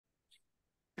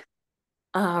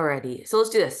Alrighty, so let's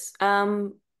do this.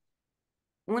 I'm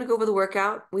going to go over the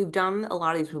workout. We've done a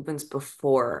lot of these movements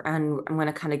before, and I'm going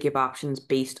to kind of give options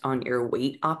based on your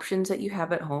weight options that you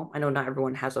have at home. I know not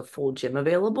everyone has a full gym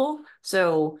available.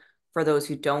 So for those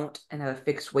who don't and have a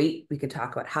fixed weight, we can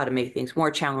talk about how to make things more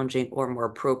challenging or more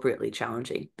appropriately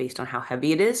challenging based on how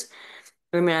heavy it is.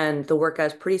 And the workout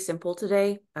is pretty simple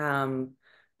today. And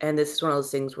this is one of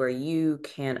those things where you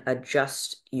can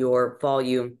adjust your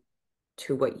volume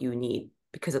to what you need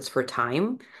because it's for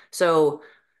time. So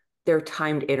they're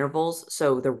timed intervals.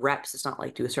 So the reps, it's not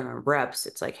like do a certain amount of reps.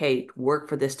 It's like, hey, work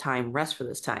for this time, rest for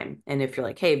this time. And if you're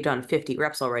like, hey, I've done 50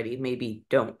 reps already, maybe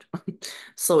don't.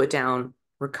 Slow it down,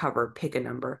 recover, pick a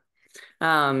number.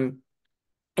 Um,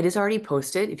 it is already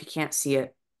posted. If you can't see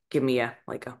it, give me a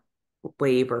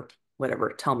wave or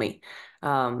whatever. Tell me.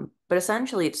 But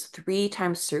essentially, it's 3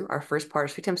 times through. Our first part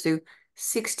is 3 times through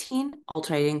 16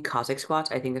 alternating cossack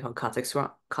squats. I think it's called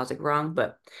cossack wrong,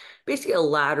 but basically a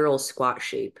lateral squat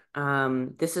shape.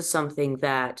 This is something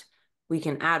that we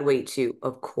can add weight to,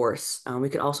 of course. We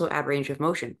could also add range of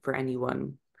motion for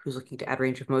anyone who's looking to add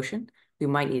range of motion. We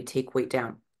might need to take weight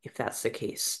down if that's the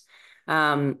case.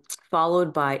 Um,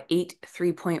 Followed by 8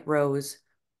 3-point rows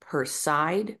per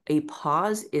side. A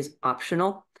pause is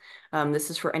optional. This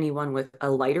is for anyone with a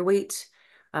lighter weight,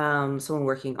 someone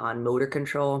working on motor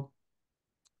control,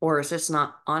 or it's just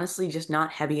not, honestly, just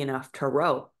not heavy enough to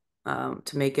row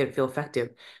to make it feel effective.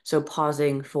 So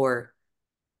pausing for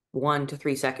 1 to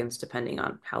 3 seconds, depending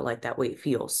on how light that weight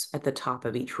feels at the top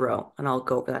of each row. And I'll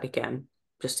go over that again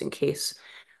just in case.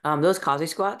 Those cossack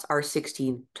squats are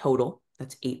 16 total.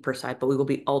 That's 8 per side, but we will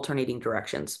be alternating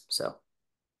directions. So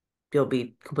you'll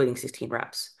be completing 16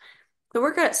 reps. The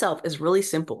workout itself is really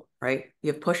simple, right?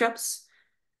 You have push-ups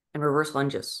and reverse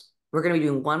lunges. We're going to be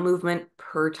doing one movement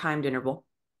per timed interval,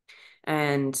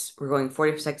 and we're going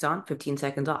 40 seconds on, 15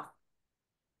 seconds off.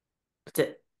 That's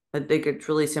it. I think it's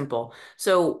really simple.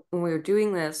 So when we're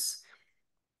doing this,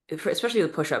 especially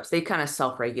with push-ups, they kind of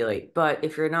self-regulate. But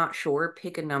if you're not sure,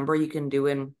 pick a number you can do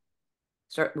in,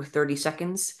 start with 30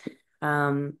 seconds.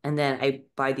 And then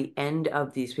by the end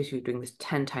of these, basically doing this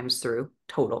 10 times through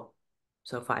total,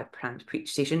 so 5 times per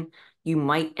each station, you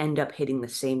might end up hitting the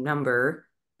same number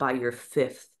by your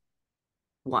fifth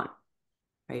one,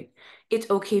 right? It's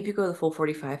okay if you go the full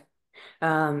 45.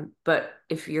 But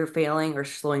if you're failing or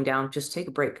slowing down, just take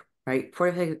a break, right?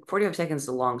 45 seconds is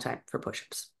a long time for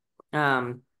push-ups.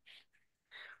 Um,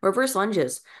 Reverse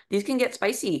lunges, these can get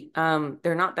spicy.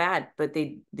 They're not bad, but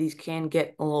these can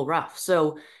get a little rough.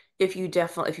 So if you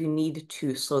need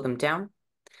to slow them down,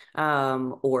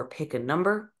 or pick a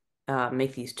number,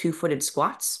 make these 2-footed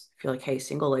squats. If you're like, hey,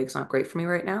 single leg's not great for me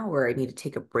right now, or I need to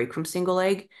take a break from single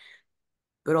leg,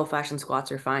 good old-fashioned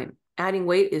squats are fine. Adding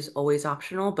weight is always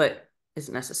optional, but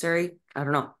isn't necessary. I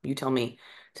don't know. You tell me.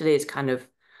 Today is kind of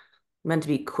meant to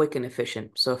be quick and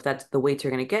efficient. So if that's the weights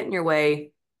you're going to get in your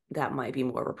way, that might be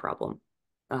more of a problem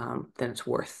than it's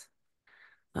worth.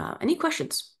 Any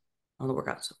questions on the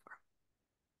workout so far?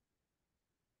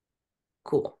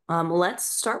 Cool. Let's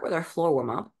start with our floor warm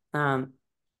up.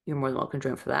 You're more than welcome to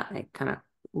join for that. I kind of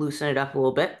loosen it up a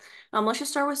little bit. Let's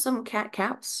just start with some cat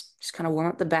cows. Just kind of warm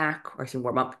up the back, or some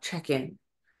warm up, check in.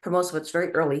 For most of it's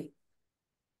very early.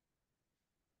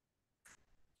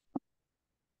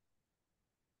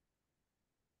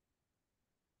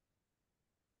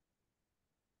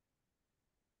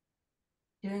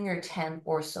 Doing your 10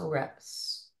 or so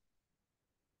reps.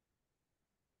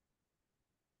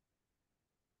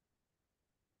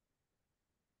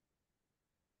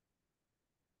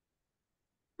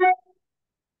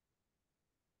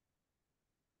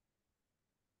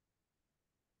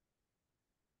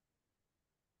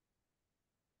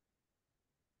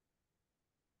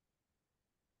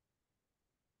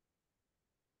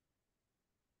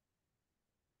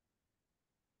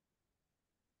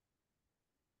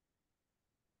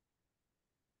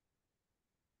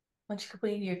 Once you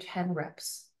complete your 10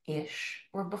 reps-ish,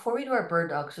 or before we do our bird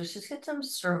dogs, let's just get some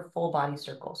sort of full body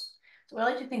circles. So what I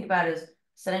like to think about is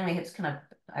setting my hips kind of,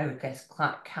 I would guess,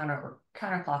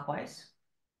 counterclockwise.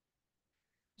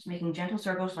 Just making gentle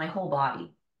circles with my whole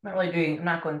body. I'm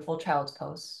not going full child's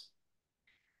pose.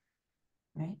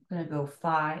 Right? I'm gonna go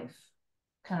 5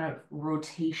 kind of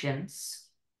rotations.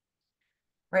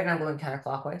 Right now I'm going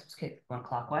counterclockwise. Let's keep going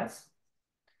clockwise.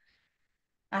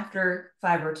 After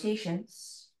 5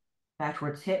 rotations, back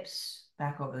towards hips,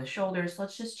 back over the shoulders.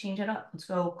 Let's just change it up. Let's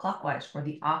go clockwise, or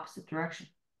the opposite direction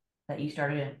that you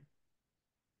started in.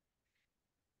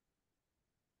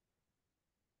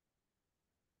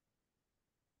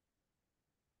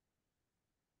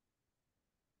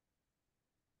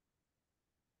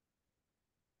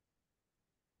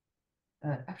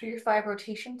 After your 5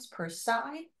 rotations per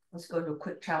side, let's go to a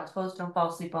quick child's pose. Don't fall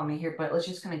asleep on me here, but let's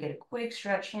just kind of get a quick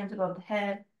stretch, hands above the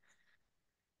head.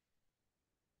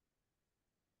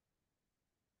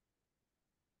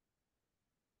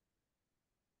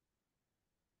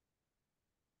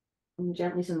 And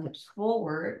gently send the hips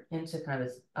forward into kind of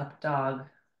this up dog.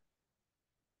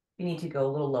 You need to go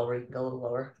a little lower, you can go a little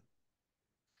lower.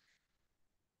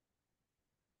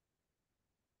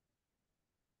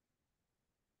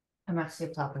 Come back to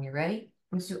the top when you're ready.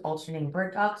 Let's do alternating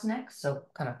bird dogs next. So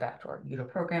kind of back to our uter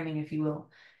programming, if you will.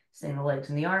 Staying the legs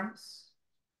and the arms.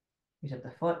 Use up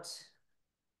the foot.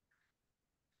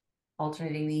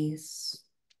 Alternating these.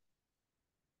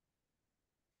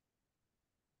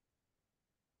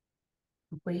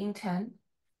 Completing 10.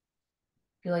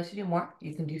 If you like to do more,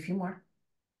 you can do a few more.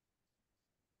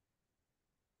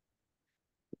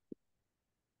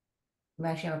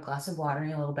 Imagine you have a glass of water in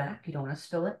your little back. You don't want to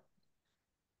spill it.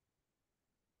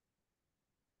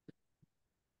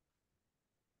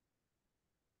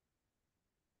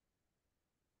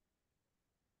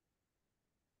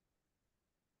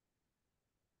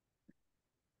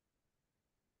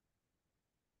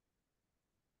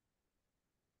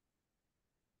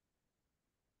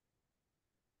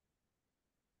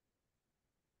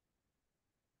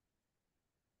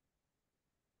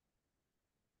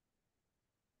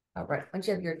 All right, once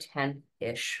you have your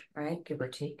 10-ish, right, give or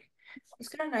take, let's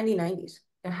go to 90-90s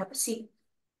and have a seat.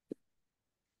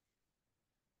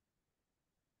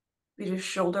 We just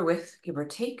shoulder width, give or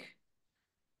take.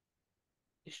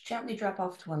 Just gently drop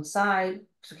off to one side.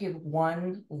 So keep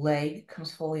one leg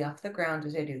comes fully off the ground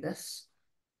as I do this.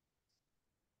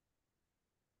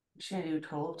 I'm just gonna do a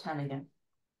total of 10 again.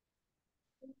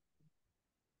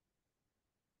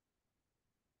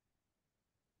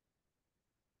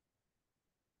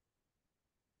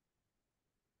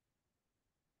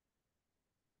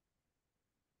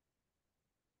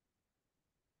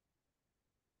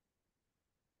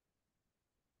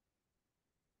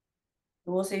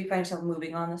 We'll say if you find yourself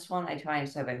moving on this one, I find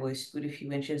if I always scoot a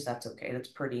few inches, that's okay. That's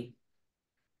pretty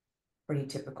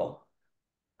typical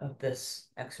of this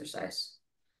exercise.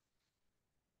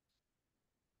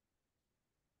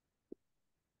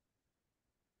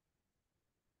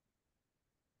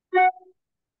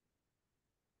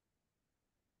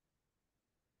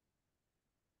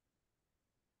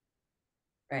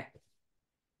 Right.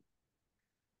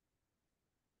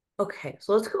 Okay,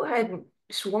 so let's go ahead and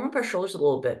just warm up our shoulders a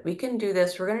little bit. We can do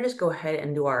this. We're gonna just go ahead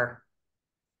and do our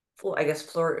I guess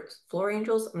floor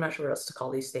angels. I'm not sure what else to call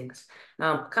these things.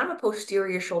 Kind of a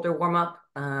posterior shoulder warm up,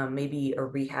 maybe a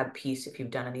rehab piece if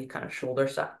you've done any kind of shoulder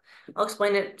stuff. I'll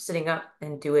explain it sitting up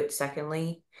and do it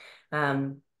secondly.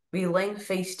 Be laying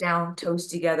face down, toes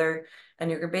together,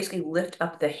 and you're gonna basically lift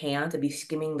up the hand to be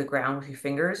skimming the ground with your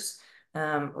fingers.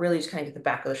 Really just kind of get the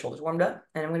back of the shoulders warmed up.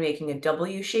 And I'm gonna be making a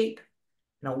W shape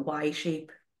and a Y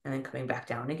shape, and then coming back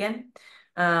down again.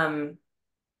 And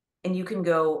you can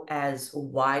go as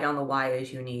wide on the Y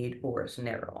as you need or as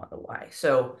narrow on the Y.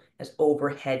 So as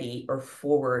overheady or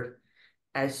forward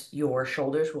as your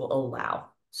shoulders will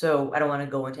allow. So I don't want to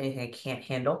go into anything I can't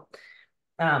handle.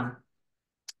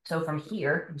 So from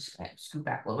here, I'm just gonna scoot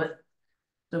back a little bit.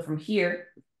 So from here,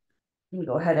 you can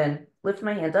go ahead and lift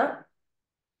my hands up.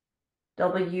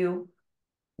 W,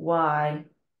 Y,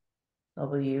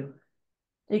 W.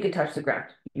 You can touch the ground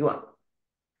if you want.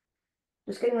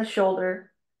 Just getting the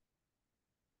shoulder,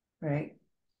 right?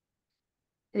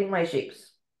 Hitting my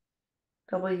shapes.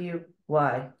 W,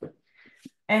 Y.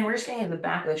 And we're just getting the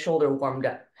back of the shoulder warmed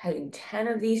up. Having 10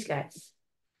 of these guys.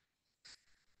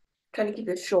 Trying to keep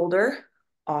the shoulder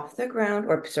off the ground,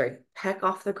 or sorry, pec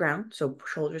off the ground. So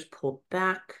shoulders pulled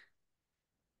back.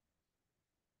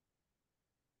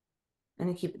 And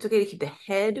then it's okay to keep the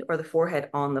head or the forehead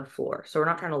on the floor. So we're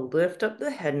not trying to lift up the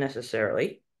head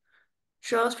necessarily.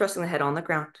 Just pressing the head on the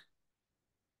ground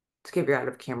to give your out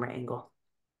of camera angle.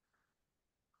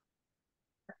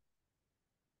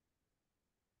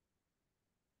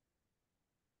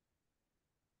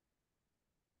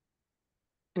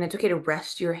 And it's okay to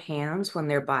rest your hands when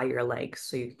they're by your legs.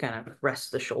 So you kind of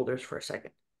rest the shoulders for a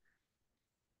second.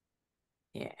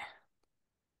 Yeah.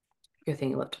 Good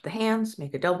thing you lift up the hands,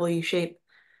 make a W shape,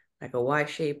 make a Y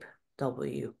shape,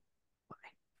 W, Y.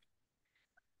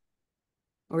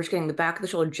 We're just getting the back of the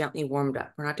shoulder gently warmed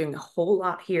up. We're not doing a whole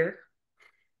lot here.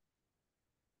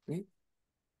 Okay.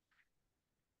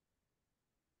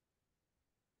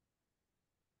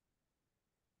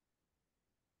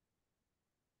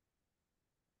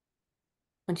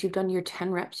 Once you've done your 10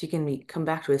 reps, you can come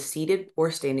back to a seated or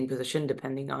standing position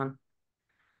depending on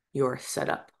your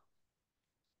setup.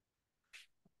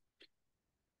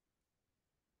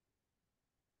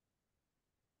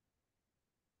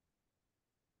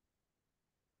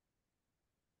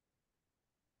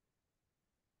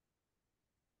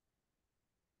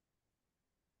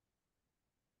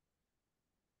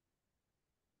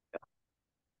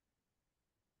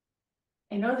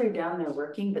 I know they're down there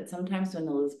working, but sometimes when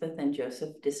Elizabeth and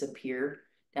Joseph disappear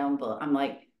down below, I'm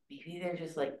like, maybe they're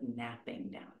just like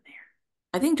napping down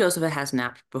I think Joseph has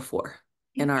napped before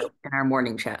there. in our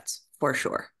morning chats for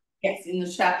sure. Yes, in the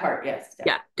chat part, yes, Yeah,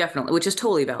 definitely. definitely, which is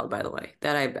totally valid, by the way.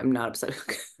 That I'm not upset.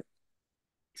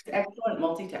 Excellent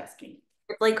multitasking.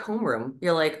 It's like homeroom.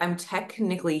 You're like, I'm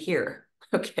technically here.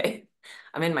 Okay.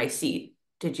 I'm in my seat.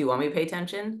 Did you want me to pay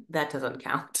attention? That doesn't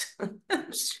count.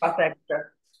 What's extra?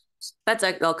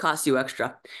 That'll cost you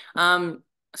extra.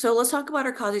 So let's talk about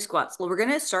our Kazi squats. Well, we're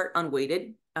gonna start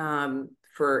unweighted.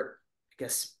 For I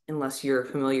guess unless you're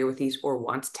familiar with these or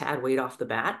want to add weight off the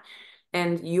bat.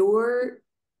 And you're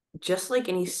just like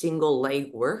any single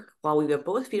leg work, while we have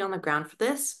both feet on the ground for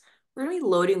this, we're going to be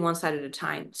loading one side at a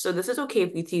time. So this is okay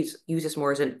if you use this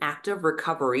more as an active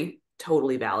recovery,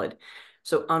 totally valid.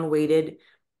 So unweighted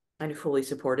and fully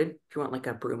supported. If you want like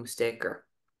a broomstick or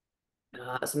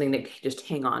something to just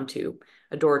hang on to.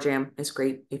 A door jam is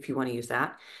great if you want to use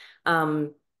that.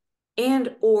 Um,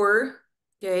 and or,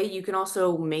 okay, you can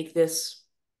also make this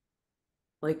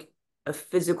like a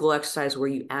physical exercise where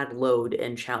you add load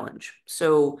and challenge.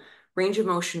 So range of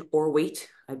motion or weight,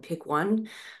 I'd pick one.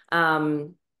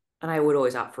 And I would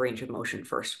always opt for range of motion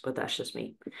first, but that's just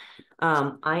me.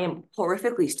 I am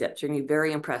horrifically stiff. So you're gonna be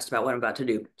very impressed about what I'm about to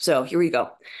do. So here we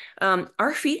go.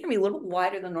 Our feet are gonna be a little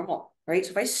wider than normal, right?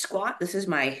 So if I squat, this is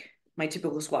my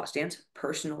typical squat stance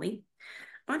personally.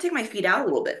 I'm gonna take my feet out a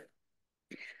little bit.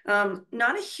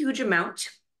 Not a huge amount.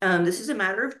 This is a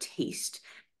matter of taste.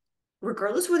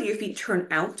 Regardless whether your feet turn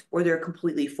out or they're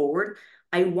completely forward,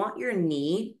 I want your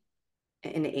knee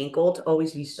and ankle to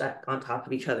always be stuck on top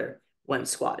of each other when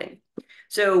squatting.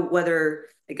 So whether,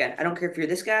 again, I don't care if you're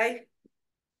this guy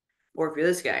or if you're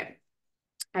this guy,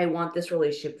 I want this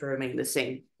relationship to remain the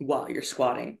same while you're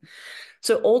squatting.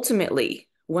 So ultimately,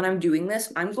 when I'm doing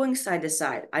this, I'm going side to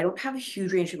side. I don't have a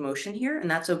huge range of motion here, and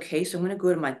that's okay. So I'm going to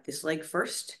go to this leg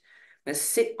first. I'm going to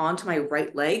sit onto my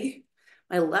right leg.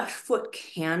 My left foot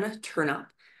can turn up.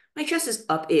 My chest is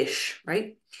up-ish,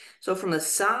 right? So from the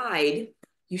side,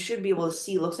 you should be able to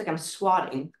see, looks like I'm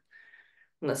squatting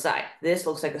from the side. This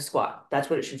looks like a squat. That's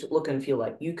what it should look and feel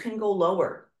like. You can go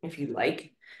lower if you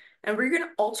like. And we're going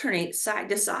to alternate side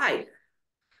to side.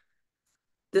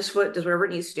 This foot does whatever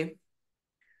it needs to do.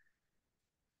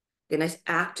 A nice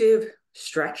active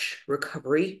stretch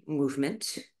recovery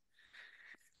movement.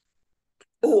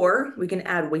 Or we can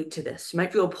add weight to this. You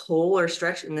might feel a pull or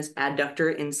stretch in this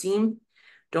adductor inseam.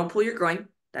 Don't pull your groin.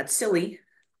 That's silly.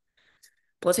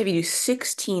 But let's have you do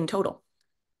 16 total.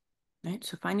 Right?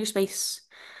 So find your space.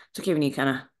 It's okay when you kind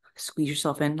of squeeze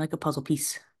yourself in like a puzzle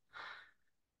piece.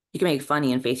 You can make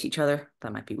funny and face each other.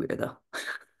 That might be weird though.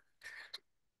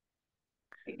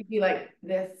 It could be like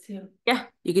this too. Yeah,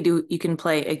 you can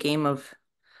play a game of,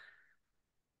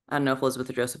 I don't know if Elizabeth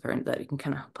or Joseph are into that. You can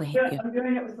kind of play. Yeah, Yeah. I'm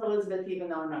doing it with Elizabeth even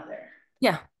though I'm not there.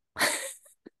 Yeah.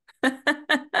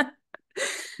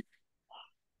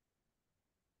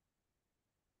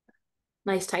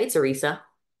 Nice tights, Arisa.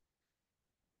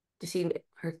 Do you see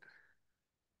her?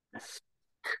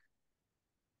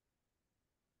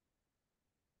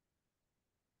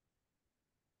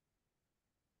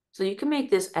 So you can make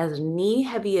this as knee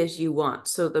heavy as you want.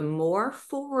 So the more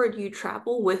forward you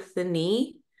travel with the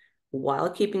knee while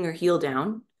keeping your heel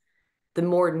down, the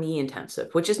more knee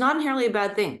intensive, which is not inherently a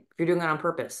bad thing if you're doing it on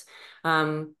purpose.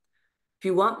 If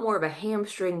you want more of a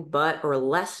hamstring butt or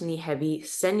less knee heavy,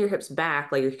 send your hips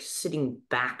back like you're sitting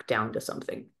back down to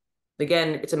something.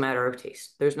 Again, it's a matter of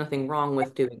taste. There's nothing wrong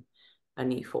with doing a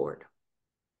knee forward.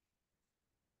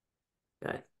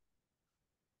 Good.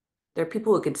 There are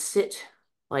people who could sit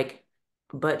like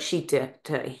butt cheek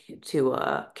to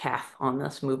a calf on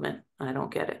this movement. I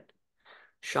don't get it.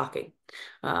 Shocking.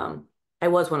 Um, I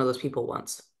was one of those people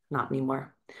once, not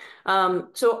anymore.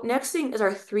 So next thing is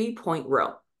our 3-point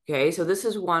row. Okay, so this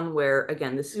is one where,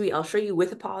 again, I'll show you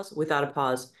with a pause, without a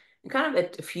pause, and kind of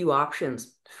a few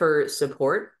options for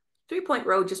support. 3-point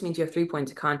row just means you have 3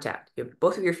 points of contact. You have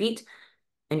both of your feet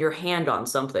and your hand on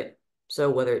something. So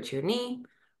whether it's your knee,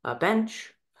 a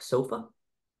bench, a sofa,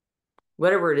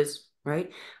 whatever it is, right?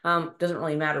 Doesn't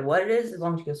really matter what it is as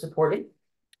long as you can support it.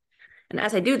 And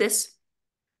as I do this,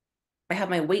 I have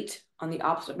my weight on the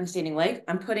opposite of my standing leg.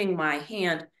 I'm putting my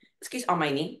hand, in this case, on my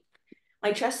knee.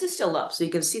 My chest is still up, so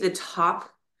you can see the top,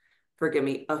 forgive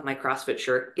me, of my CrossFit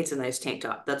shirt. It's a nice tank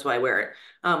top. That's why I wear it.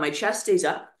 My chest stays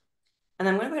up, and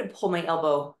I'm going to go ahead and pull my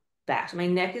elbow back. So my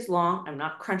neck is long. I'm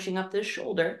not crunching up this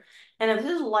shoulder. And if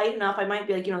this is light enough, I might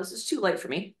be like, this is too light for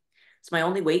me. It's my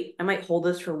only weight. I might hold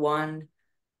this for 1,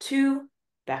 2,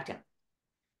 back down.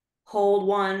 Hold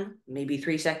 1, maybe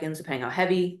 3 seconds, depending how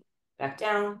heavy, back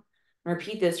down. And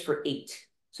repeat this for 8.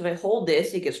 So if I hold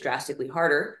this, it gets drastically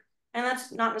harder. And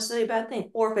that's not necessarily a bad thing.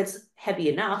 Or if it's heavy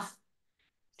enough,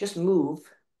 just move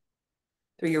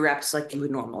through your reps like you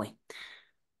would normally.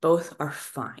 Both are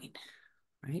fine,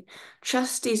 right?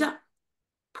 Chest stays up.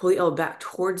 Pull the elbow back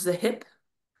towards the hip.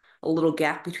 A little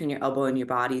gap between your elbow and your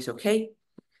body is okay.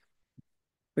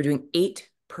 We're doing 8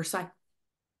 per side.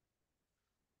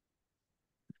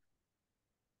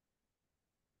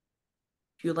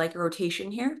 If you like a rotation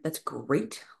here, that's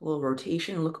great. A little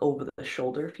rotation, look over the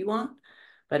shoulder if you want,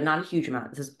 but not a huge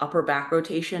amount. This is upper back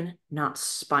rotation, not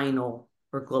spinal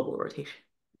or global rotation.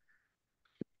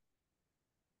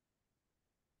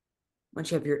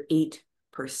 Once you have your 8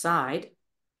 per side,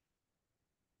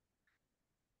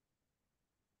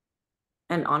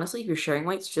 and honestly, if you're sharing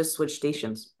weights, just switch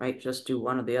stations, right? Just do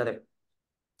one or the other.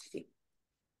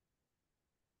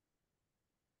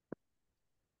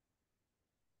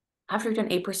 After you've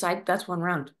done 8 per side, that's one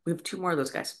round. We have 2 more of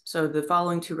those guys. So the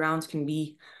following 2 rounds can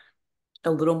be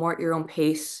a little more at your own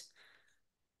pace,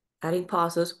 adding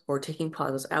pauses or taking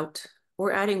pauses out,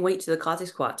 or adding weight to the cossack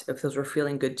squats if those were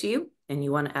feeling good to you and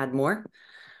you want to add more.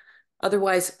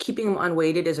 Otherwise, keeping them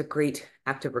unweighted is a great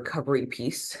active recovery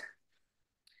piece,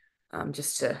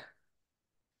 just to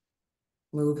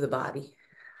move the body.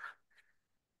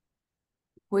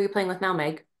 Who are you playing with now,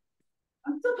 Meg?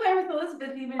 I'm still playing with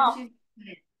Elizabeth, even if Oh. she's.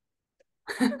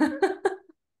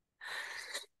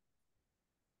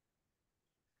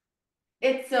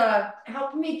 It's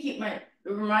helping me keep my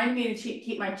remind me to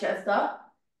keep my chest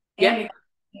up, and Yep.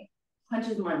 it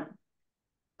punches my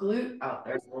glute out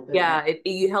there a little bit more. Yeah,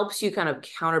 it helps you kind of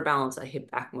counterbalance a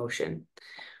hip back motion.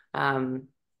 Um,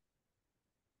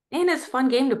 and it's a fun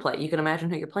game to play. You can imagine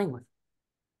who you're playing with.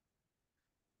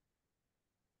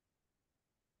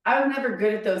 I was never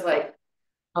good at those like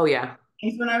Oh yeah.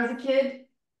 things when I was a kid.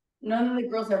 None of the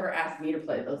girls ever asked me to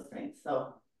play those things.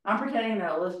 So I'm pretending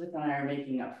that Elizabeth and I are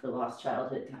making up for lost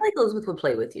childhood I time. like Elizabeth would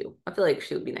play with you. I feel like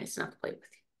she would be nice enough to play with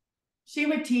you. She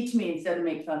would teach me instead of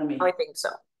make fun of Oh, I me. think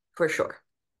so, for sure.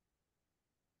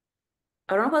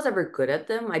 I don't know if I was ever good at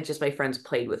them. My friends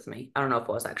played with me. I don't know if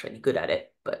I was actually any good at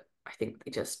it, but I think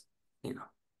they just, you know,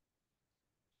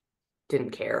 didn't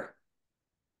care.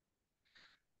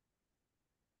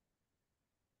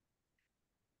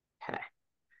 Okay.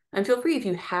 And feel free if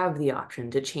you have the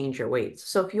option to change your weights.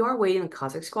 So if you are weighting the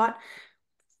Cossack squat,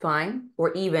 fine,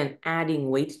 or even adding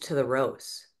weight to the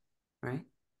rows, right?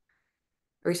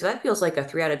 Or so that feels like a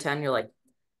 3 out of 10. You're like,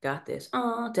 got this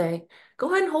all day.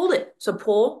 Go ahead and hold it. So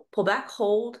pull back,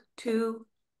 hold, 2,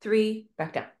 3,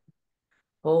 back down.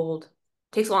 Hold.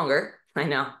 Takes longer. I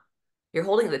know. You're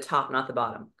holding the top, not the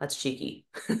bottom. That's cheeky.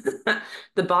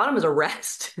 The bottom is a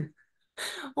rest.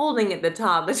 Holding at the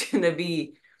top is going to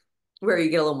be where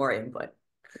you get a little more input.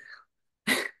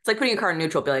 It's like putting your car in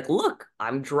neutral, be like, look,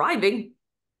 I'm driving,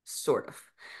 sort of.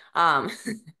 Um,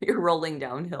 you're rolling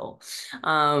downhill.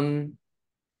 Um,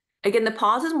 Again, the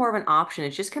pause is more of an option.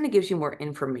 It just kind of gives you more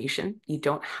information. You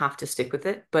don't have to stick with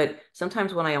it. But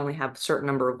sometimes when I only have a certain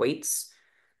number of weights,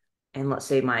 and let's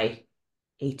say my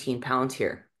 18 pounds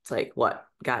here, it's like, what?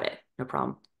 Got it. No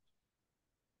problem.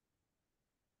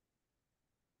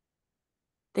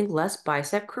 Think less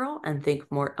bicep curl and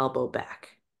think more elbow back.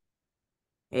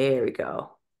 There we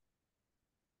go.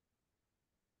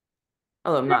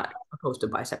 Although I'm not opposed to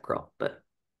bicep curl, but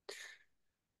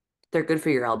they're good for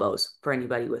your elbows for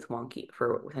anybody with wonky,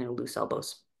 with any loose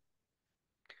elbows.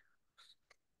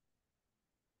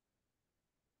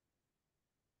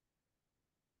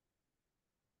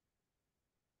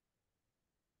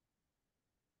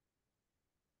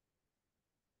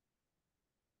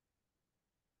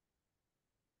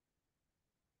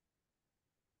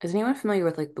 Is anyone familiar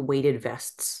with like the weighted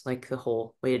vests, like the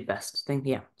whole weighted vest thing?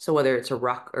 Yeah. So whether it's a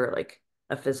ruck or like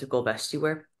a physical vest you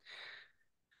wear,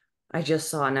 I just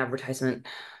saw an advertisement.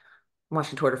 I'm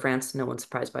watching Tour de France. No one's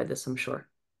surprised by this, I'm sure.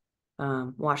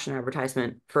 Watched an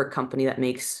advertisement for a company that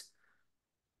makes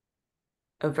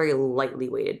a very lightly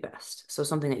weighted vest. So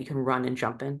something that you can run and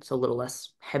jump in, so a little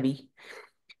less heavy.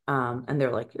 And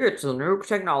they're like, it's a new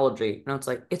technology. And it's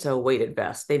like, it's a weighted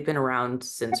vest. They've been around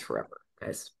since forever,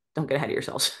 guys. Don't get ahead of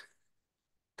yourselves.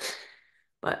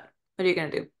 But what are you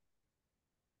gonna do?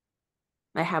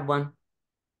 I have one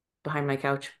behind my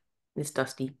couch. It's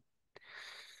dusty.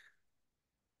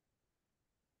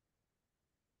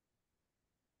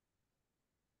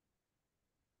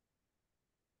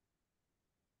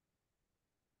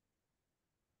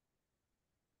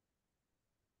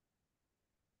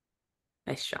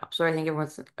 Nice job. So I think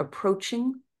everyone's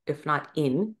approaching, if not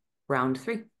in, round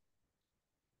 3.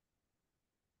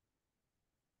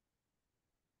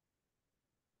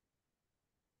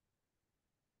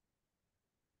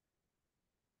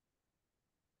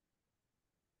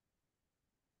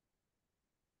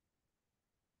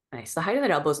 Nice. The height of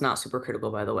that elbow is not super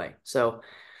critical, by the way. So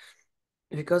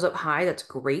if it goes up high, that's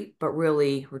great. But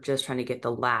really, we're just trying to get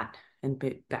the lat and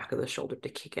back of the shoulder to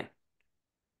kick in.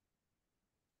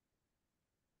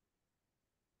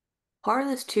 Part of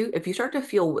this too, if you start to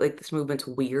feel like this movement's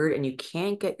weird and you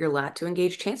can't get your lat to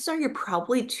engage, chances are you're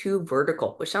probably too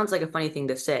vertical, which sounds like a funny thing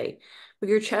to say. But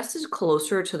your chest is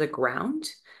closer to the ground,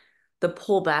 the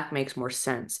pull back makes more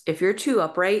sense. If you're too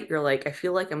upright, you're like, I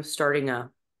feel like I'm starting a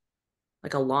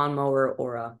lawnmower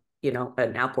or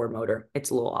an outboard motor. It's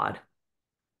a little odd,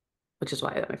 which is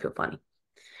why that might feel funny.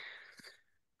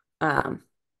 Um,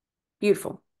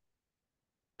 Beautiful.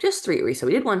 Just three, Risa.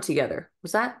 We did one together.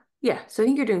 Was that? Yeah. So I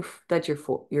think that's your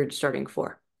four. You're starting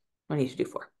four. I need to do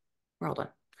four. We're all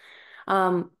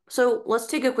done. So let's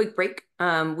take a quick break.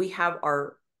 We have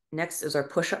our next is our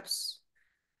push-ups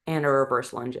and our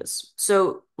reverse lunges.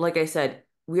 So, like I said,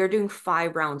 we are doing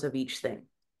 5 rounds of each thing,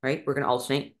 right? We're going to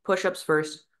alternate push-ups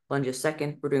first, lunges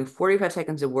second. We're doing 45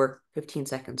 seconds of work, 15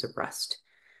 seconds of rest.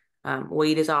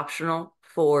 Weight is optional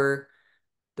for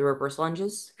the reverse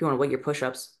lunges. If you want to weight your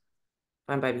push-ups,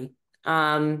 fine by me.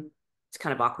 It's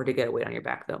kind of awkward to get a weight on your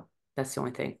back, though. That's the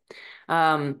only thing.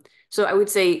 So I would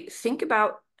say think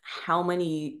about how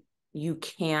many you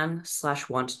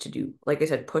can/want to do. Like I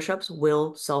said, push-ups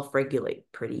will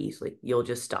self-regulate pretty easily. You'll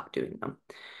just stop doing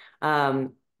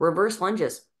them. Reverse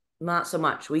lunges, not so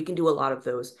much. We can do a lot of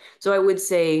those. So I would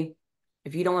say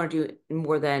if you don't want to do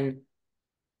more than,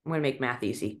 I'm going to make math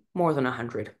easy, more than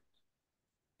 100.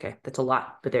 Okay, that's a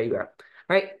lot, but there you are.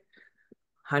 All right.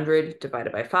 100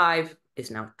 divided by 5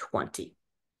 is now 20.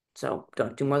 So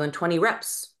don't do more than 20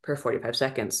 reps per 45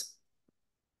 seconds,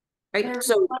 right?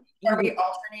 So Are we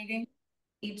alternating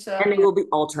each and they will be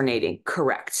alternating,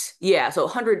 correct. Yeah, so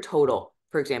 100 total,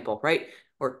 for example, right?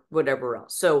 Or whatever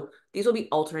else. So these will be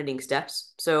alternating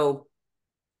steps. So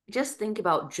just think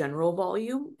about general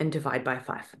volume and divide by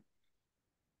 5.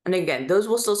 And again, those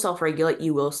will still self-regulate.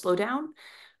 You will slow down.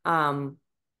 Um,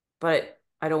 but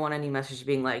I don't want any message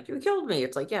being like, you killed me.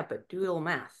 It's like, yeah, but do a little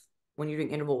math. When you're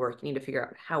doing interval work, you need to figure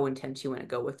out how intense you want to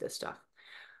go with this stuff.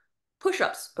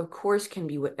 Push-ups, of course, can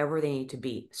be whatever they need to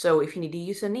be. So if you need to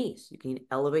use the knees, you can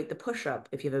elevate the push-up.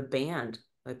 If you have a band,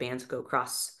 like bands go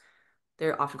across,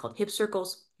 they're often called hip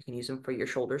circles. You can use them for your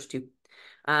shoulders too.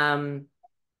 Um,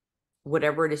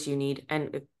 Whatever it is you need.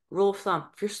 And rule of thumb,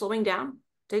 if you're slowing down,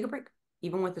 take a break.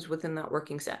 Even with this within that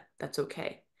working set, that's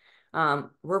okay.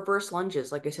 Reverse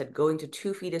lunges, like I said, going to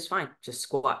 2 feet is fine. Just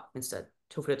squat instead.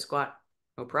 2-footed squat,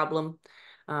 no problem.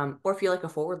 Or if you like a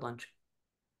forward lunge,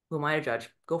 who am I to judge?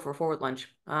 Go for a forward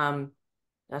lunge.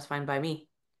 That's fine by me.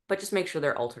 But just make sure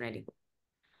they're alternating.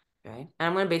 Okay. And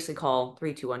I'm going to basically call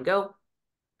 3, 2, 1, go.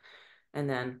 And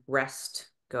then rest,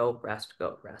 go, rest,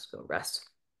 go, rest, go, rest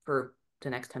for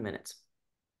the next 10 minutes.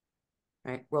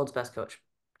 Right? World's best coach.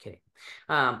 Kidding.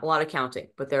 A lot of counting,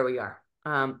 but there we are.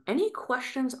 Any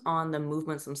questions on the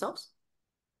movements themselves?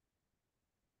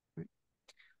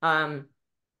 Um,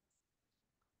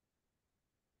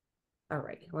 all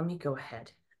right, let me go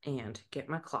ahead and get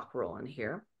my clock rolling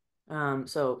here.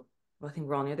 So I think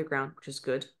we're all near the ground, which is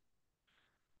good.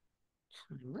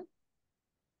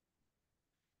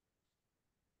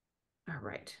 All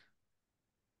right.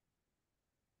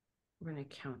 We're going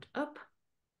to count up.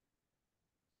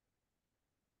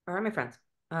 All right, my friends.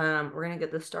 We're going to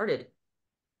get this started.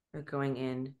 We're going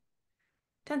in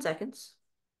 10 seconds.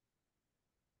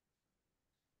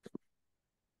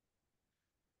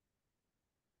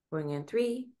 Going in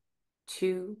 3,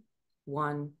 2,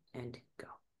 1, and go.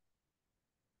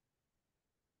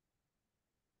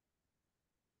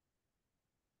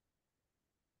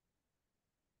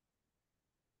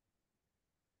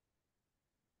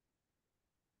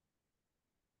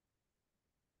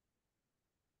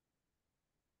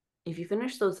 If you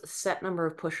finish those set number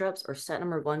of push-ups or set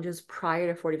number of lunges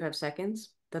prior to 45 seconds,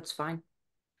 that's fine.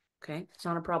 Okay, it's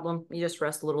not a problem. You just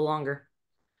rest a little longer.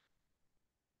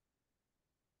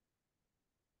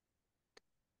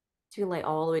 So you can lay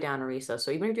all the way down, Arisa.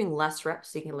 So even if you're doing less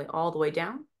reps, you can lay all the way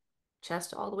down,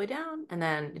 chest all the way down, and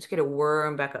then it's going to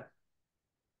worm back up.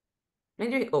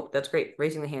 Oh, that's great.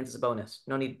 Raising the hands is a bonus.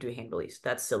 No need to do a hand release.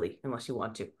 That's silly unless you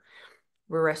want to.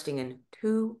 We're resting in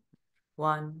 2,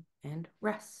 1, and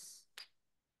rest.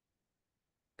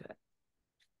 Good.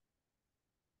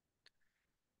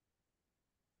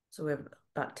 So we have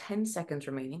about 10 seconds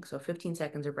remaining. So 15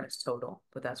 seconds of rest total,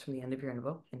 but that's from the end of your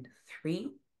interval. In 3,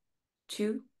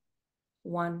 2,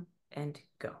 1, and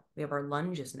go. We have our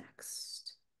lunges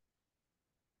next.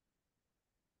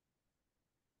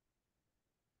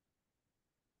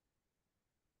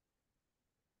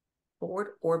 Forward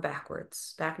or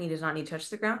backwards. Back knee does not need to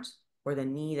touch the ground, or the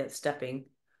knee that's stepping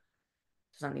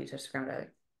Does not need to touch the ground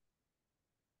either.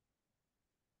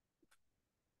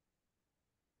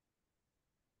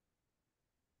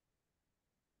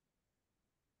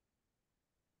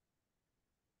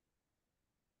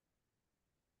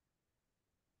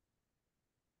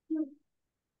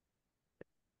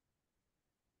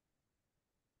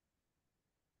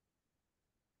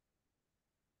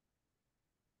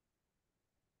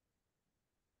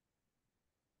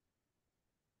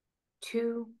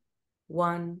 2,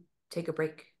 1, take a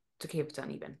break. It's okay if it's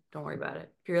uneven. Don't worry about it.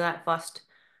 If you're that fussed,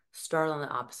 start on the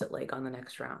opposite leg on the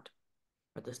next round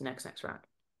or this next round.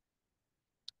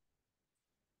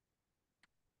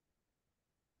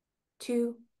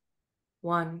 2,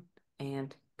 1,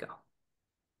 and go.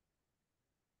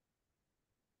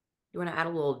 You want to add a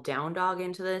little down dog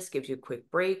into this, gives you a quick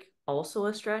break, also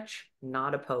a stretch,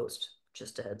 not opposed.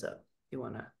 Just a heads up. You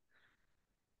want to.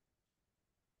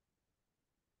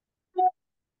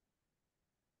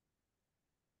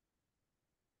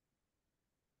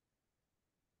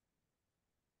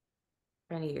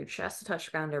 I need your chest to touch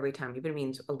the ground every time. Even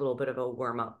means a little bit of a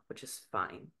warm up, which is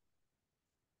fine.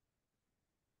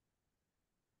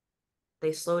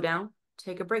 They slow down,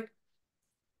 take a break.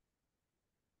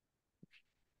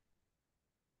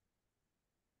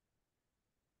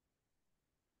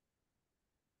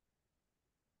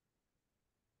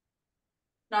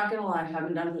 Not gonna lie, I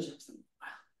haven't done push-ups in a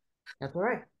while. That's all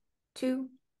right. 2,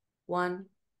 1,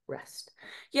 rest.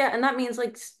 Yeah, and that means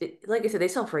like I said, they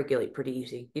self-regulate pretty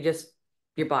easy.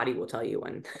 Your body will tell you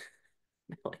when.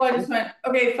 Well, I just went,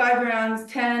 okay, 5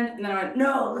 rounds, 10, and then I went,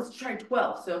 no, let's try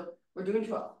 12. So we're doing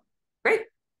 12. Great.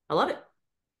 I love it.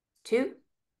 2,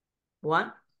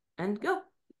 1, and go.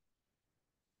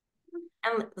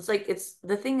 And it's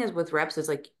the thing is with reps is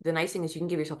like the nice thing is you can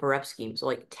give yourself a rep scheme. So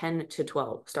like 10 to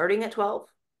 12, starting at 12,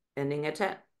 ending at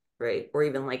 10, right? Or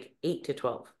even like 8 to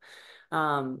 12.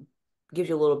 Um, gives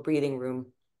you a little breathing room.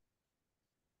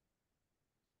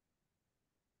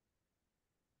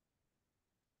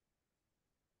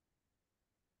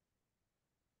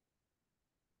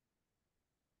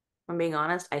 If I'm being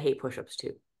honest, I hate push-ups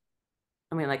too.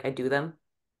 I mean, like I do them,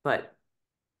 but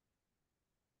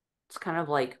it's kind of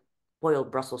like boiled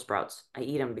Brussels sprouts. I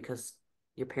eat them because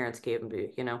your parents gave them to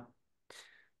you,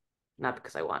 not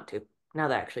because I want to. Now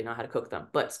that I actually know how to cook them,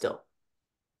 but still,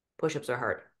 push-ups are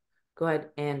hard. Go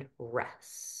ahead and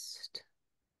rest.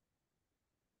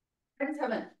 I just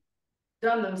haven't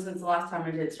done them since the last time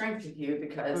I did strength with you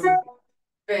because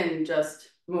been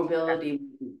just mobility,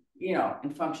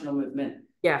 and functional movement.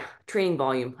 Yeah, training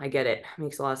volume. I get it.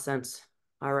 Makes a lot of sense.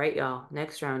 All right, y'all.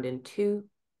 Next round in 2,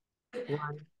 1,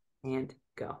 and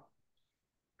go.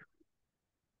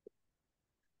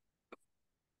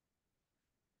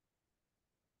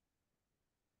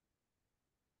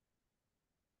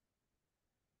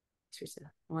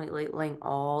 Teresa, laying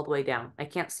all the way down. I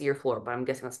can't see your floor, but I'm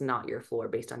guessing that's not your floor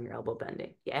based on your elbow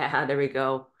bending. Yeah, there we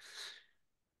go.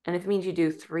 And if it means you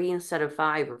do 3 instead of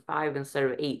 5 or 5 instead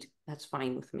of 8, that's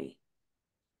fine with me.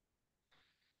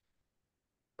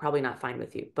 Probably not fine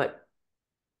with you, but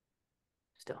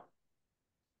still.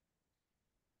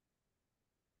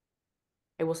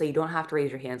 I will say you don't have to raise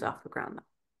your hands off the ground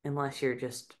though, unless you're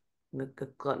just a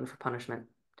glutton for punishment.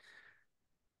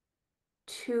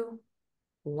 2,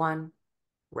 1,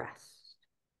 rest.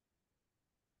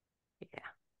 Yeah.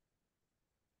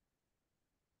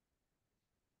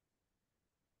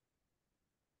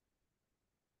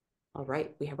 All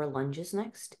right, we have our lunges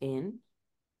next in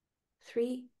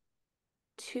 3,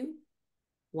 2,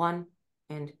 1,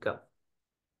 and go.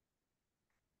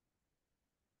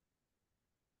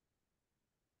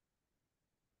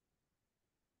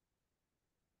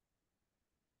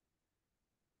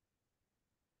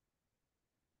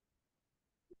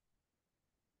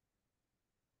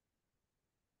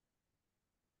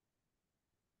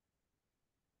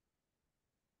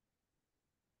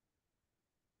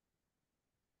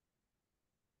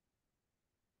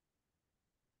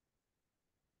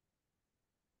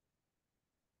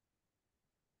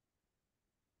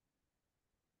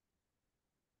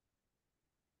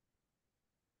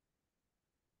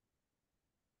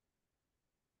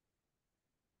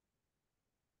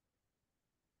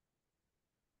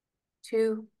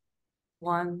 2,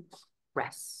 1,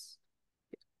 rest.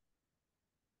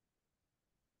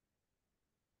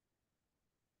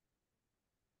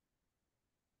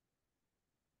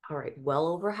 All right, well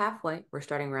over halfway. We're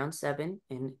starting round 7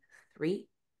 in 3,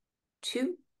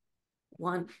 2,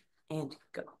 1, and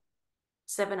go.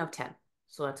 7 of 10.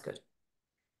 So that's good.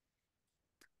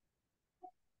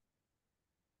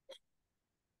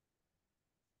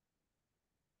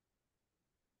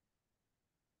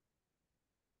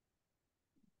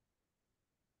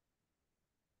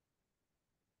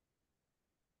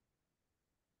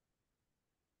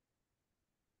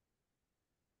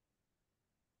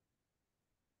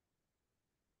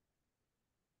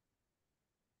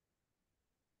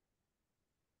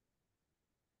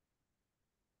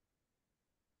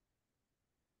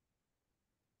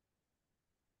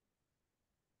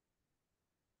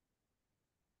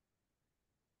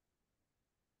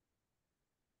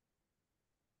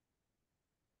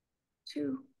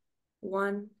 two,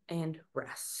 one, and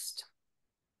rest.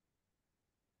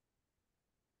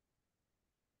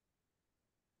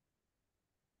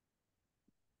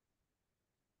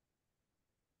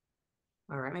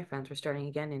 All right, my friends, we're starting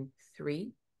again in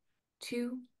three,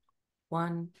 two,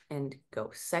 one, and go.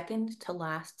 Second to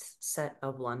last set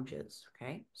of lunges,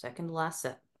 okay? Second to last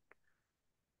set.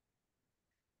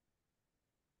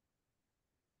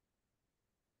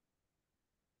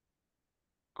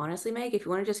 Honestly, Meg, if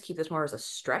you want to just keep this more as a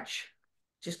stretch,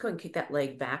 just go and kick that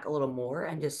leg back a little more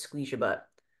and just squeeze your butt.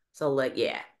 So like,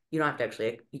 yeah, you don't have to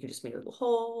actually, you can just make a little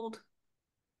hold,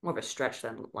 more of a stretch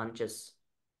than lunges.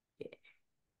 Yeah,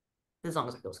 as long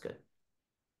as it feels good.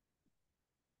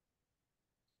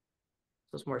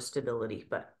 So it's more stability,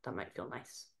 but that might feel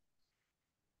nice.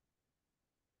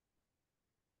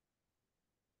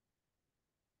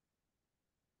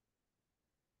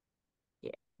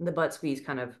 Yeah. The butt squeeze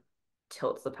kind of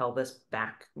tilts the pelvis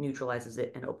back, neutralizes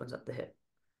it, and opens up the hip.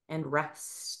 And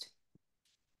rest.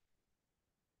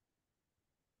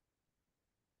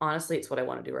 Honestly, it's what I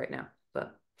want to do right now,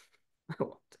 but I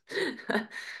won't.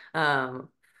 um,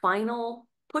 final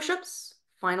push-ups,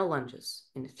 final lunges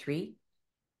in three,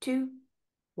 two,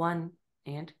 one,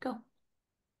 and go.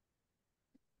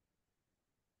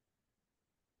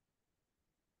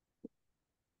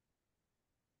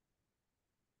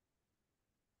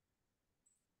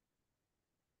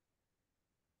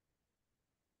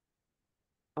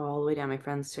 All the way down, my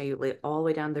friends. So you lay all the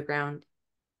way down to the ground.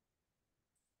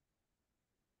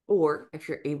 Or if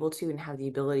you're able to and have the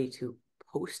ability to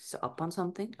post up on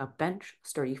something, a bench,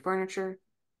 sturdy furniture,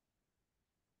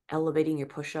 elevating your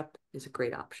push-up is a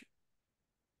great option.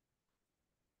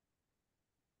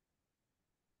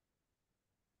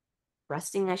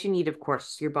 Resting as you need, of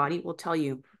course. Your body will tell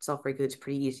you self-regulates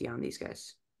pretty easy on these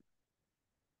guys.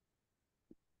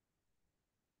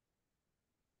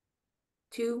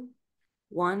 Two,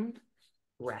 one,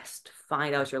 rest.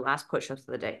 Fine. That was your last push-ups of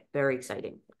the day. Very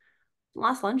exciting.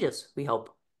 Last lunges, we hope.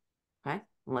 Okay?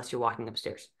 Unless you're walking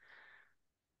upstairs.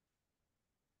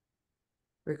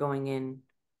 We're going in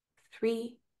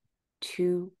three,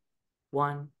 two,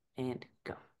 one, and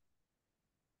go.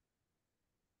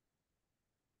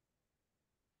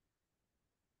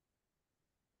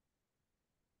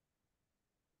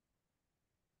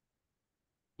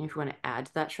 And if you want to add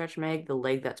to that stretch, Meg, the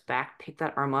leg that's back, pick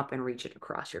that arm up and reach it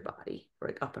across your body,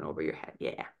 like up and over your head.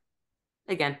 Yeah.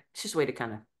 Again, it's just a way to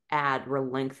kind of add, we're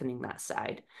lengthening that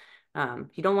side.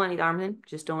 If you don't want the arm in,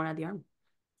 just don't add the arm.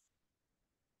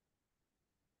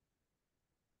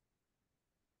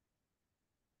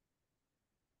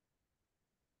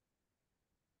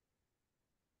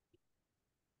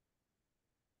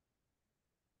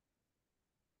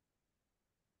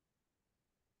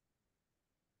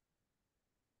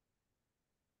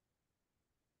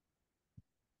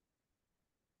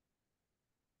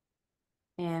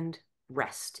 And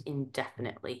rest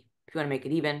indefinitely. If you want to make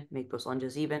it even, make those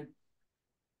lunges even.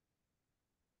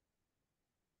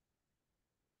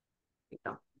 You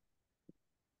know.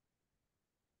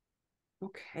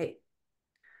 Okay.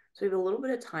 So we have a little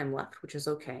bit of time left, which is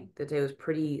okay. The day was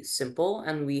pretty simple,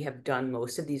 and we have done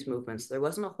most of these movements. There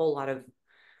wasn't a whole lot of,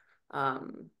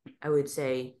 um, I would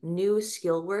say, new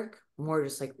skill work, more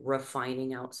just like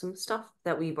refining out some stuff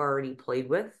that we've already played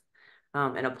with,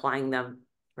 and applying them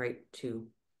right to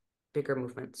bigger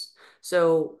movements.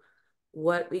 So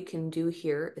what we can do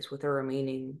here is with our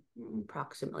remaining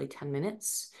approximately 10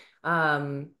 minutes,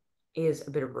 is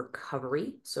a bit of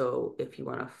recovery. So if you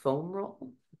want a foam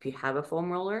roll, if you have a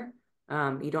foam roller,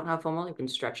 you don't have a foam roller, you can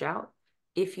stretch out.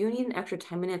 If you need an extra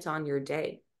 10 minutes on your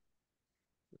day,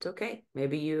 it's okay.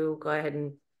 Maybe you go ahead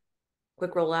and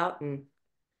quick roll out and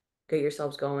get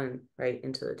yourselves going right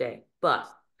into the day. But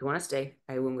if you want to stay,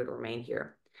 I am going to remain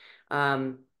here.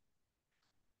 Um,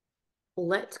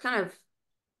 let's kind of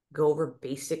go over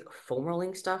basic foam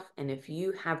rolling stuff. And if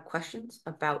you have questions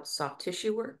about soft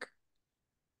tissue work,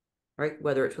 right,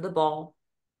 whether it's with a ball,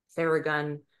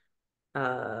 Theragun,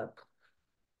 uh,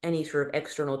 any sort of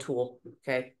external tool,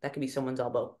 okay, that could be someone's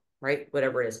elbow, right,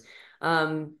 whatever it is,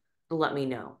 let me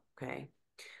know, okay.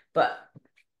 But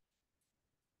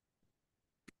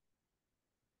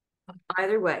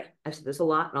either way, I've said this a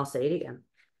lot and I'll say it again.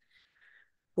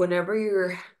 Whenever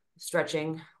you're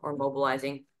stretching or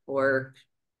mobilizing or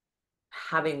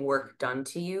having work done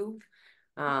to you,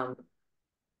 um,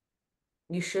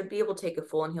 you should be able to take a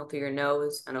full inhale through your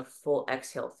nose and a full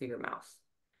exhale through your mouth.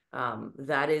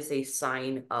 That is a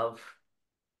sign of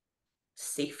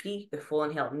safety. The full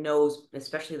inhale, nose,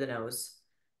 especially the nose,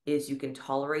 is you can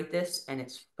tolerate this and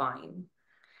it's fine.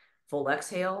 Full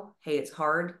exhale, hey, it's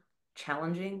hard,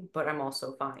 challenging, but I'm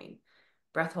also fine.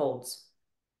 Breath holds.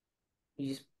 You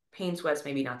just pain sweats,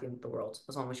 maybe not the end of the world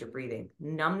as long as you're breathing.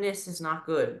 Numbness is not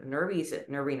good.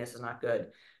 Nerviness is not good.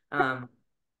 Um,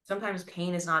 Sometimes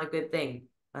pain is not a good thing,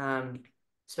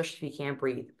 especially if you can't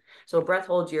breathe. So breath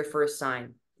holds your first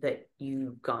sign that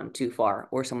you've gone too far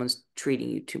or someone's treating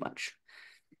you too much.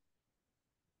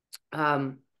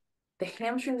 Um, the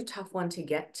hamstring's a tough one to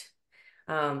get.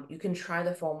 You can try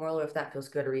the foam roller if that feels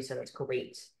good, or reset. That's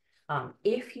great.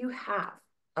 If you have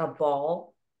a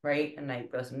ball, right, and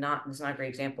this is not a great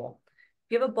example.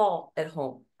 If you have a ball at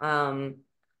home,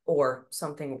 or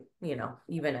something,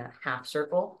 even a half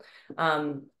circle,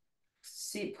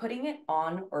 see, putting it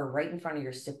on or right in front of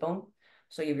your sit bone.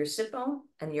 So you have your sit bone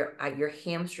and your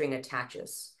hamstring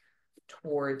attaches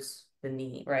towards the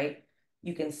knee, right?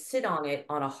 You can sit on it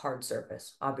on a hard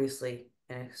surface. Obviously,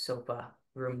 in a sofa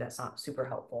room, that's not super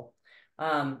helpful.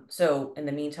 So in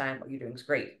the meantime, what you're doing is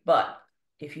great. But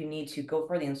if you need to go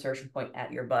for the insertion point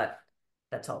at your butt,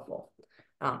 that's helpful.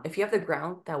 If you have the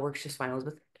ground, that works just fine,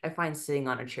 Elizabeth. I find sitting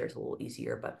on a chair is a little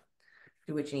easier, but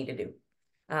do what you need to do.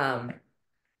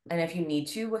 And if you need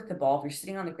to with the ball, if you're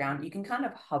sitting on the ground, you can kind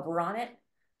of hover on it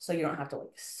so you don't have to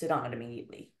like sit on it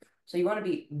immediately. So you want to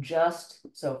be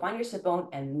so find your sit bone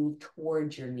and move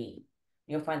towards your knee.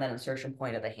 You'll find that insertion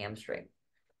point of the hamstring.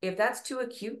 If that's too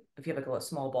acute, if you have like a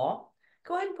small ball,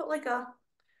 go ahead and put like a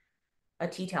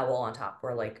tea towel on top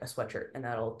or like a sweatshirt, and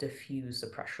that'll diffuse the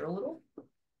pressure a little.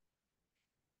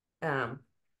 Um,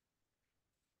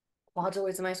 Quad's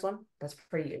always a nice one. That's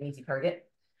pretty an easy target.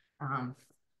 Um,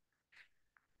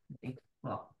 I think,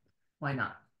 well, why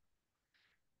not?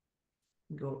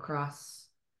 Go across.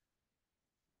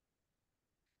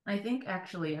 I think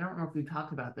actually, I don't know if we've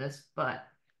talked about this, but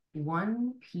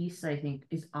one piece I think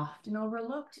is often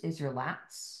overlooked is your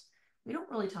lats. We don't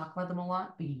really talk about them a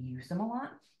lot, but you use them a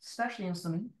lot, especially in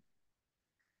swimming.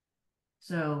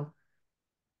 So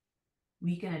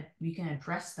we can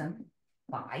address them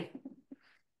by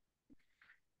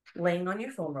laying on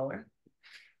your foam roller.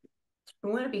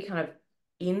 We want to be kind of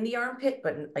in the armpit,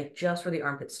 but like just where the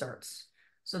armpit starts.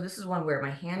 So this is one where my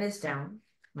hand is down,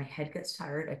 my head gets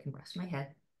tired, I can rest my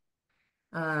head.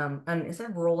 And instead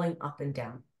of rolling up and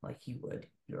down like you would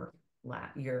your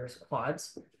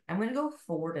quads, I'm going to go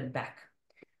forward and back.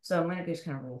 So I'm going to just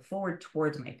kind of roll forward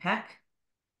towards my pec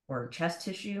or chest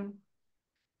tissue,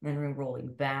 and then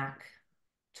rolling back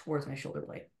towards my shoulder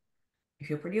blade. I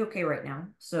feel pretty okay right now.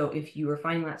 So if you are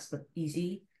finding that's the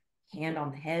easy, hand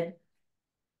on the head.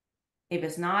 If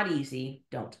it's not easy,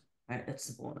 don't. All right, that's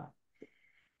simple enough.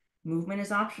 Movement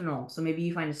is optional. So maybe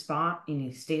you find a spot and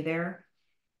you stay there.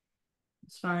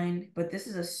 It's fine. But this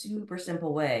is a super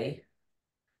simple way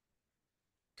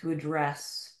to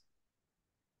address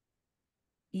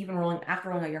even after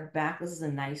rolling out your back. This is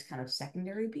a nice kind of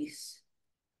secondary piece.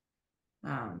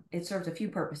 It serves a few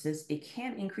purposes. It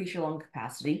can increase your lung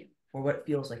capacity, or what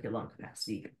feels like your lung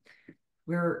capacity.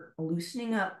 We're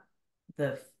loosening up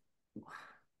the,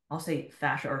 I'll say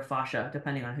fascia or fascia,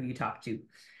 depending on who you talk to,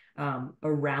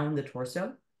 around the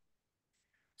torso.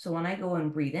 So when I go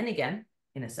and breathe in again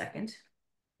in a second,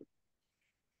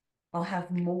 I'll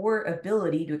have more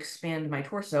ability to expand my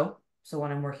torso. So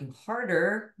when I'm working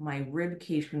harder, my rib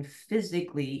cage can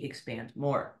physically expand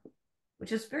more,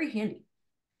 which is very handy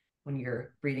when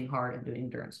you're breathing hard and doing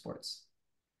endurance sports.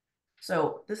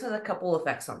 So this has a couple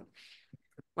effects on me.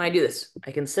 When I do this,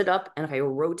 I can sit up, and if I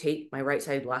rotate my right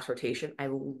side last rotation, I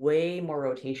have way more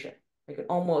rotation. I'm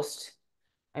almost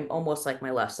like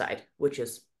my left side, which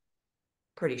is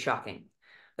pretty shocking.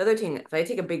 The other thing, if I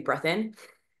take a big breath in,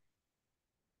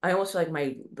 I almost feel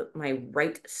like my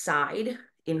right side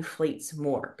inflates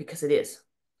more because it is.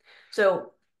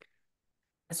 So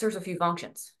it serves a few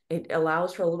functions. It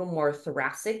allows for a little more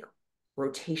thoracic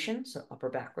rotation, so upper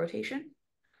back rotation,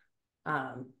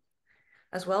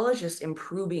 as well as just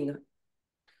improving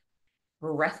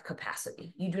breath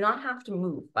capacity. You do not have to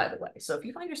move, by the way. So if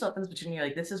you find yourself in this position, you're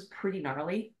like, this is pretty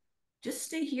gnarly, just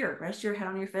stay here. Rest your head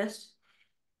on your fist.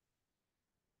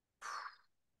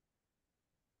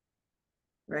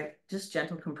 Right? Just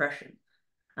gentle compression.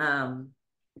 Um,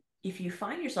 if you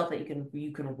find yourself that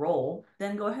you can roll,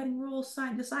 then go ahead and roll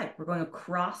side to side. We're going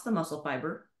across the muscle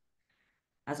fiber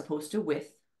as opposed to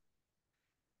width.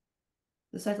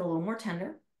 This side's a little more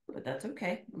tender, but that's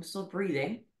okay. I'm still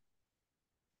breathing.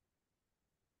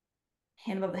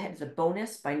 Hand above the head is a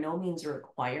bonus, by no means a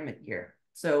requirement here.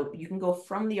 So you can go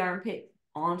from the armpit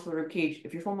onto the rib cage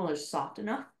if your foam roller is soft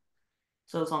enough.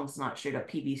 So as long as it's not straight up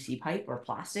PVC pipe or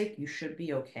plastic, you should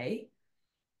be okay.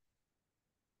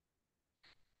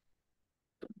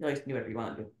 You always can do whatever you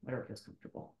want to do, whatever feels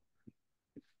comfortable.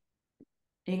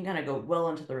 it can kind of go well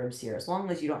into the ribs here. As long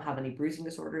as you don't have any bruising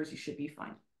disorders, you should be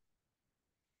fine.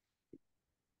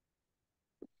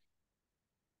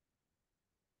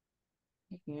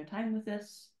 Taking your time with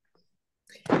this.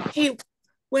 Hey,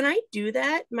 when I do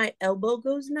that, my elbow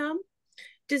goes numb.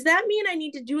 Does that mean I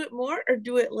need to do it more or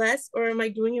do it less, or am I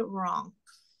doing it wrong?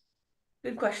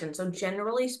 Good question. So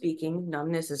generally speaking,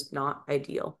 numbness is not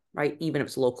ideal, right? Even if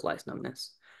it's localized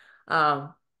numbness.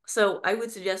 So I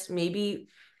would suggest maybe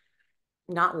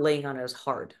not laying on it as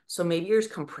hard. So maybe you're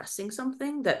just compressing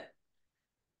something that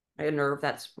a nerve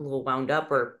that's a little wound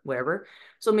up or whatever.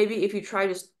 So maybe if you try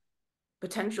just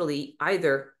potentially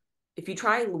either, if you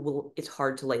try, it's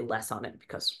hard to lay less on it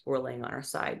because we're laying on our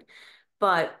side.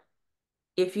 But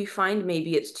if you find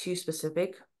maybe it's too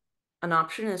specific, an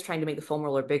option is trying to make the foam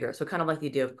roller bigger. So kind of like the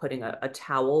idea of putting a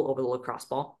towel over the lacrosse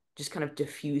ball, just kind of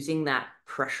diffusing that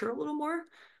pressure a little more.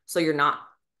 So you're not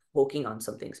poking on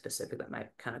something specific that might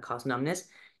kind of cause numbness.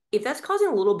 If that's causing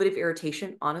a little bit of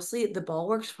irritation, honestly, the ball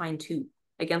works fine too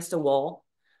against a wall,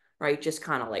 right? Just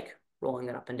kind of like rolling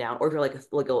it up and down. Or if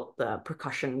you're the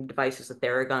percussion devices, the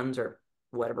Theraguns or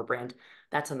whatever brand,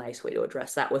 that's a nice way to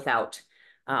address that without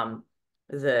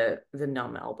the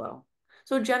numb elbow.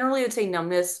 So generally, I'd say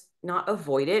numbness, not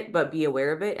avoid it, but be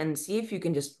aware of it and see if you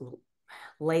can just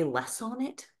lay less on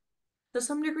it to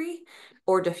some degree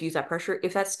or diffuse that pressure.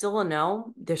 If that's still a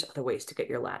no, there's other ways to get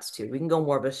your lats too. We can go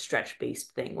more of a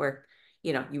stretch-based thing where,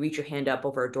 you reach your hand up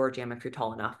over a door jamb if you're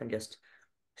tall enough and just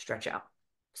stretch out.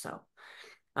 So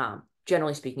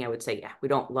generally speaking, I would say, yeah, we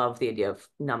don't love the idea of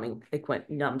numb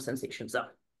sensations though.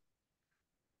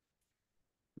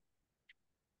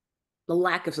 The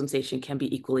lack of sensation can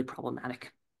be equally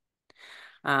problematic.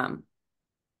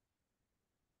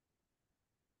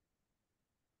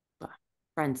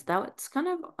 Friends, that's kind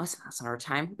of us on our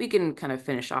time. We can kind of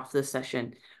finish off this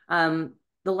session. The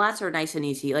lats are nice and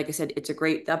easy. Like I said, it's a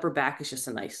great, the upper back is just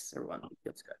a nice, everyone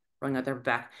feels good. Rolling out the upper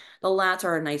back. The lats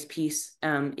are a nice piece.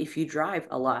 If you drive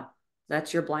a lot,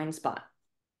 that's your blind spot.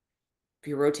 If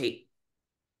you rotate,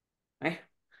 right?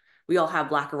 We all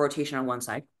have lack of rotation on one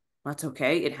side. That's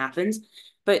okay, it happens.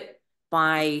 But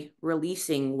by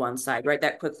releasing one side, right,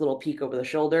 that quick little peek over the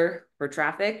shoulder for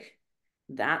traffic,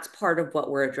 that's part of what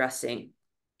we're addressing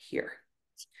here,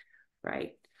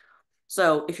 right?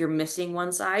 So if you're missing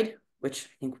one side, which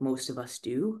I think most of us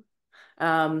do,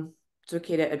 it's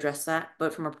okay to address that.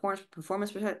 But from a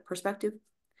performance perspective,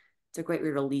 it's a great way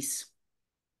to release,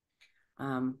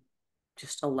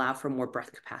 just allow for more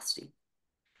breath capacity,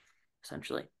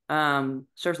 essentially.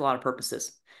 Serves a lot of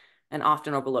purposes and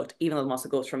often overlooked, even though the muscle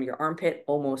goes from your armpit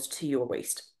almost to your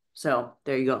waist. So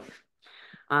there you go.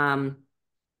 If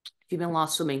you've been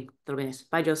lost swimming, that'll be nice.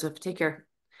 Bye, Joseph. Take care.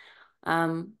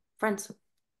 Friends,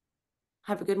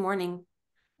 have a good morning.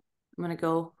 I'm gonna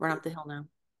go run up the hill now,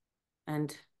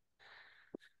 and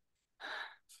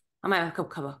I might have a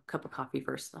cup of coffee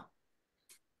first, though.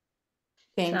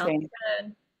 Sounds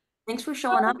good. Thanks for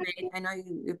showing up, Nate. I know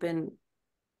you've been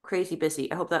crazy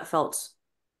busy. I hope that felt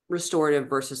restorative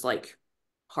versus like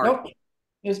hard. Nope.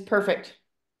 It was perfect.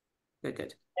 Good,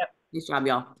 good. Yep. Nice job,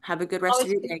 y'all. Have a good rest of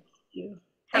Always your good to day. see you.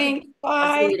 Thanks.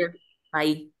 Talk to you Bye. later.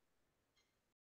 Bye.